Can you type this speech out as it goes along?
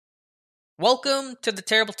Welcome to The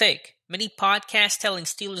Terrible Take, mini podcast telling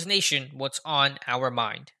Steelers Nation what's on our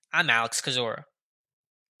mind. I'm Alex Kozora.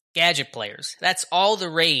 Gadget players. That's all the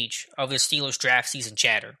rage of the Steelers draft season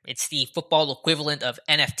chatter. It's the football equivalent of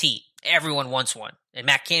NFT. Everyone wants one. And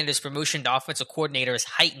Matt Canada's promotion to offensive coordinator has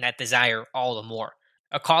heightened that desire all the more.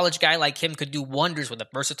 A college guy like him could do wonders with a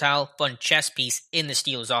versatile, fun chess piece in the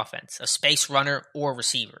Steelers offense, a space runner or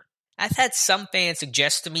receiver. I've had some fans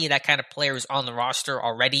suggest to me that kind of player is on the roster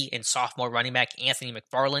already in sophomore running back Anthony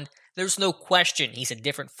McFarland. There's no question he's a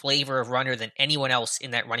different flavor of runner than anyone else in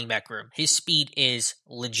that running back room. His speed is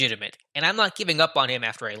legitimate, and I'm not giving up on him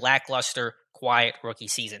after a lackluster, quiet rookie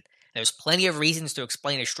season. There's plenty of reasons to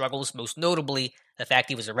explain his struggles, most notably the fact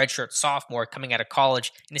he was a redshirt sophomore coming out of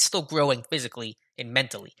college and is still growing physically and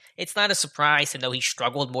mentally. It's not a surprise to know he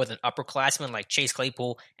struggled more than upperclassmen like Chase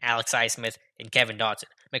Claypool, Alex Highsmith, and Kevin Dodson.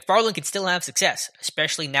 McFarland can still have success,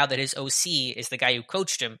 especially now that his OC is the guy who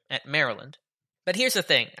coached him at Maryland. But here's the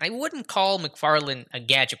thing, I wouldn't call McFarland a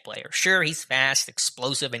gadget player. Sure, he's fast,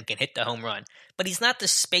 explosive, and can hit the home run, but he's not the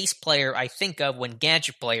space player I think of when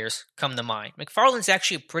gadget players come to mind. McFarland's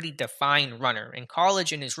actually a pretty defined runner. In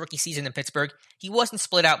college and his rookie season in Pittsburgh, he wasn't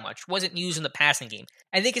split out much, wasn't used in the passing game.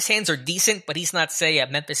 I think his hands are decent, but he's not, say,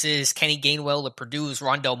 at Memphis's Kenny Gainwell or Purdue's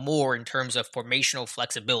Rondell Moore in terms of formational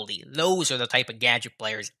flexibility. Those are the type of gadget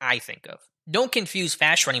players I think of. Don't confuse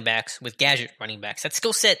fast running backs with gadget running backs. That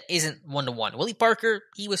skill set isn't one-to-one. Willie Parker,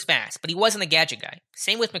 he was fast, but he wasn't a gadget guy.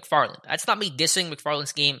 Same with McFarland. That's not me dissing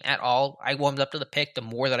McFarland's game at all. I warmed up to the pick the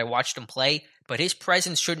more that I watched him play, but his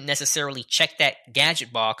presence shouldn't necessarily check that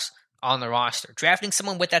gadget box on the roster. Drafting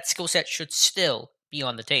someone with that skill set should still be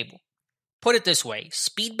on the table. Put it this way,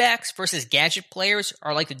 speedbacks versus gadget players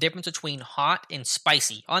are like the difference between hot and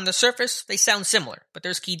spicy. On the surface, they sound similar, but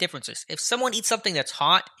there's key differences. If someone eats something that's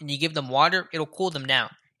hot and you give them water, it'll cool them down.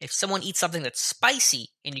 If someone eats something that's spicy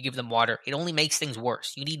and you give them water, it only makes things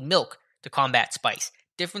worse. You need milk to combat spice.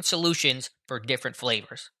 Different solutions for different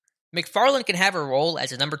flavors. McFarland can have a role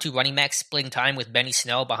as a number 2 running back splitting time with Benny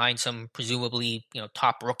Snell behind some presumably,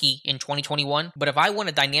 top rookie in 2021. But if I want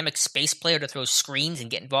a dynamic space player to throw screens and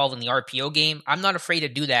get involved in the RPO game, I'm not afraid to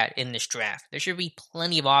do that in this draft. There should be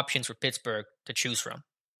plenty of options for Pittsburgh to choose from.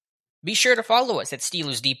 Be sure to follow us at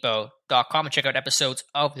SteelersDepot.com and check out episodes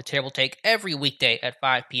of The Terrible Take every weekday at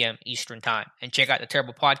 5 p.m. Eastern Time. And check out The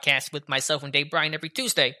Terrible Podcast with myself and Dave Bryan every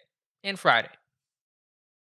Tuesday and Friday.